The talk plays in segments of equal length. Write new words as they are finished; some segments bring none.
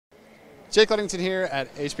Jake Ludington here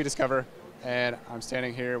at HP Discover, and I'm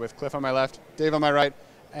standing here with Cliff on my left, Dave on my right,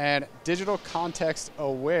 and digital context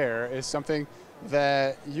aware is something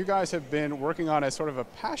that you guys have been working on as sort of a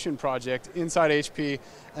passion project inside HP,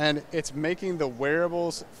 and it's making the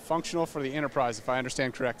wearables functional for the enterprise, if I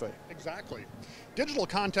understand correctly. Exactly. Digital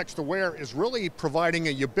context aware is really providing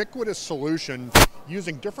a ubiquitous solution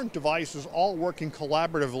using different devices all working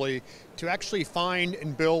collaboratively to actually find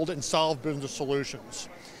and build and solve business solutions.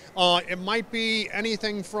 It might be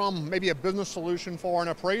anything from maybe a business solution for an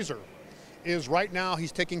appraiser. Right now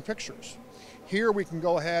he's taking pictures. Here we can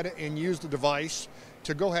go ahead and use the device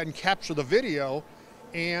to go ahead and capture the video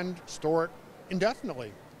and store it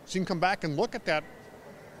indefinitely. So you can come back and look at that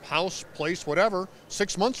house, place, whatever,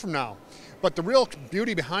 6 months from now. But the real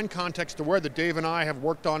beauty behind context aware that Dave and I have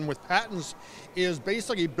worked on with patents is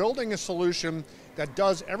basically building a solution that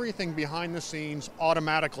does everything behind the scenes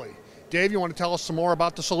automatically. Dave, you want to tell us some more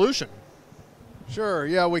about the solution? Sure,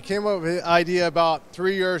 yeah, we came up with the idea about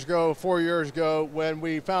 3 years ago, 4 years ago, when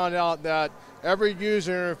we found out that every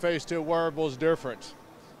user interface to a wearable is different,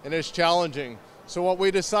 and it's challenging. So what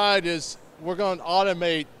we decided is we're going to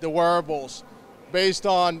automate the wearables based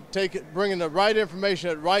on bringing the right information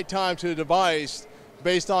at the right time to the device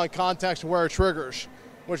based on context-aware triggers,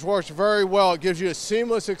 which works very well. It gives you a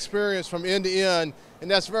seamless experience from end to end,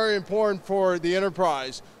 and that's very important for the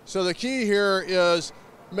enterprise. So the key here is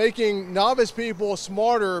making novice people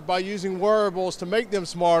smarter by using wearables to make them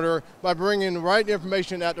smarter by bringing the right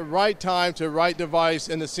information at the right time to the right device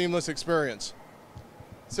in the seamless experience.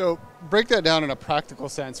 So break that down in a practical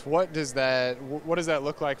sense. What does that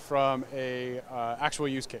look like from a actual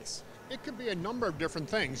use case? It could be a number of different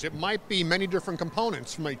things. It might be many different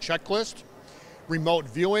components, from a checklist, remote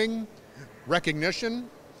viewing, recognition.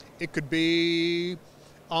 It could be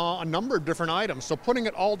a number of different items. So putting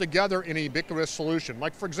it all together in a ubiquitous solution.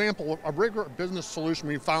 Like, for example, a regular business solution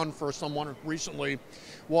we found for someone recently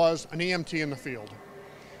was an EMT in the field.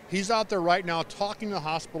 He's out there right now talking to the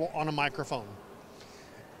hospital on a microphone.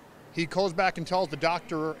 He goes back and tells the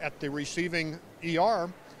doctor at the receiving ER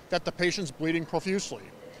that the patient's bleeding profusely.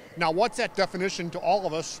 Now, what's that definition to all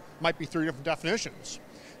of us might be three different definitions.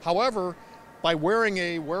 However, by wearing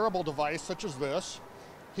a wearable device such as this,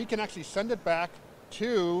 he can actually send it back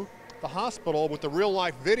to the hospital with the real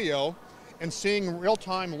life video and seeing real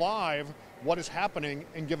time live what is happening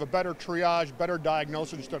and give a better triage, better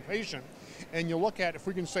diagnosis to the patient. And you look at, if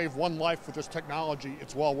we can save one life with this technology,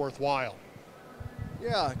 it's well worthwhile.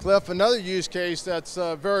 Yeah, Cliff, another use case that's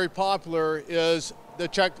very popular is the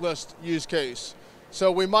checklist use case. So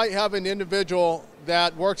we might have an individual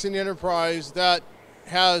that works in the enterprise that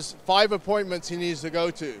has 5 appointments he needs to go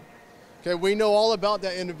to. Okay, we know all about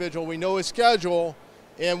that individual, we know his schedule,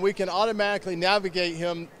 and we can automatically navigate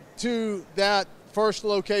him to that first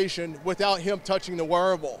location without him touching the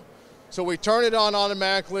wearable. So we turn it on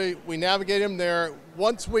automatically, we navigate him there.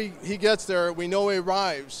 Once he gets there, we know he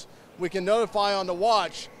arrives. We can notify on the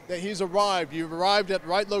watch that he's arrived. You've arrived at the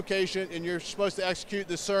right location and you're supposed to execute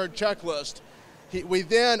the CERN checklist. We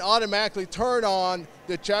then automatically turn on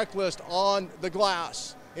the checklist on the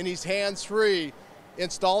glass, and he's hands-free,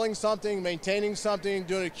 installing something, maintaining something,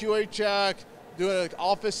 doing a QA check, doing an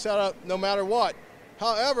office setup, no matter what.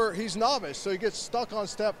 However, he's novice, so he gets stuck on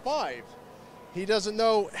step 5. He doesn't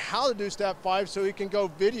know how to do step 5, so he can go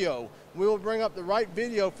video. We will bring up the right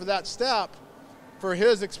video for that step for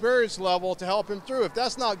his experience level to help him through. If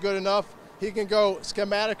that's not good enough, he can go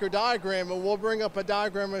schematic or diagram, and we'll bring up a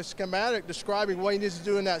diagram or schematic describing what he needs to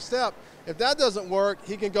do in that step. If that doesn't work,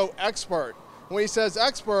 he can go expert. When he says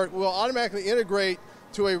expert, we'll automatically integrate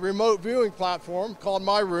to a remote viewing platform called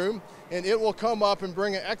My Room, and it will come up and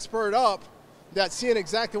bring an expert up that's seeing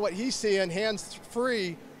exactly what he's seeing,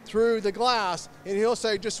 hands-free through the glass, and he'll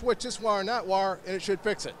say, just switch this wire and that wire, and it should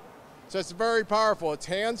fix it. So it's very powerful. It's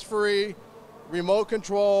hands-free, remote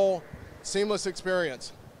control, seamless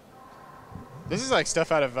experience. This is like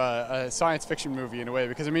stuff out of a science fiction movie in a way,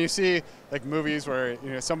 because I mean, you see like movies where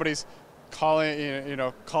somebody's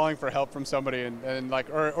calling for help from somebody, and like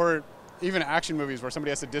or even action movies where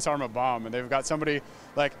somebody has to disarm a bomb, and they've got somebody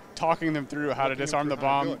like talking them through how to disarm the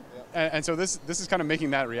bomb, and so this is kind of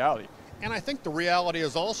making that reality. And I think the reality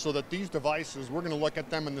is also that these devices, we're going to look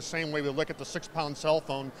at them in the same way we look at the 6-pound cell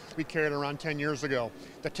phone we carried around 10 years ago.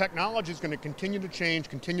 The technology is going to continue to change,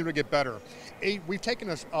 continue to get better. We've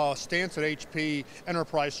taken a stance at HP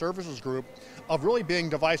Enterprise Services Group of really being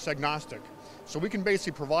device agnostic. So we can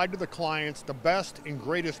basically provide to the clients the best and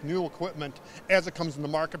greatest new equipment as it comes in the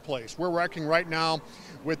marketplace. We're working right now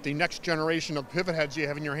with the next generation of pivot heads you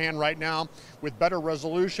have in your hand right now with better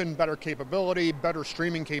resolution, better capability, better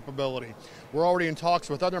streaming capability. We're already in talks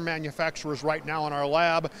with other manufacturers right now in our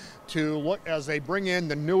lab to look, as they bring in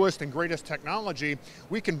the newest and greatest technology,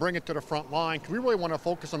 we can bring it to the front line, because we really want to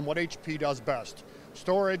focus on what HP does best.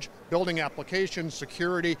 Storage, building applications,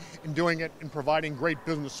 security, and doing it and providing great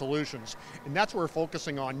business solutions. And that's what we're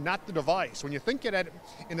focusing on, not the device. When you think of it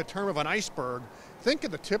in the term of an iceberg, think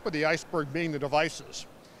of the tip of the iceberg being the devices.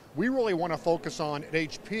 We really want to focus on, at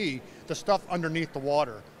HP, the stuff underneath the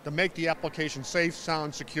water to make the application safe,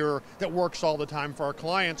 sound, secure, that works all the time for our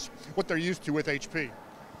clients, what they're used to with HP.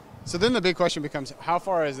 So then the big question becomes, how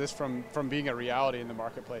far is this from being a reality in the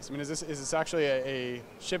marketplace? I mean, is this actually a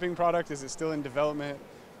shipping product? Is it still in development?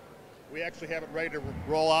 We actually have it ready to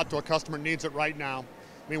roll out to a customer that needs it right now.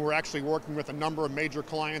 I mean, we're actually working with a number of major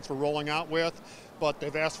clients we're rolling out with, but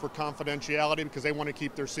they've asked for confidentiality because they want to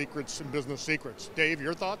keep their secrets and business secrets. Dave,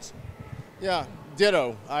 your thoughts? Yeah,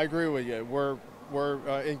 ditto. I agree with you. We're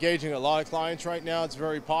engaging a lot of clients right now. It's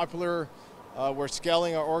very popular. We're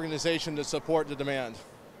scaling our organization to support the demand.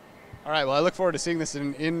 All right, well, I look forward to seeing this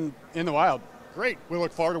in the wild. Great. We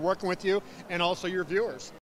look forward to working with you and also your viewers.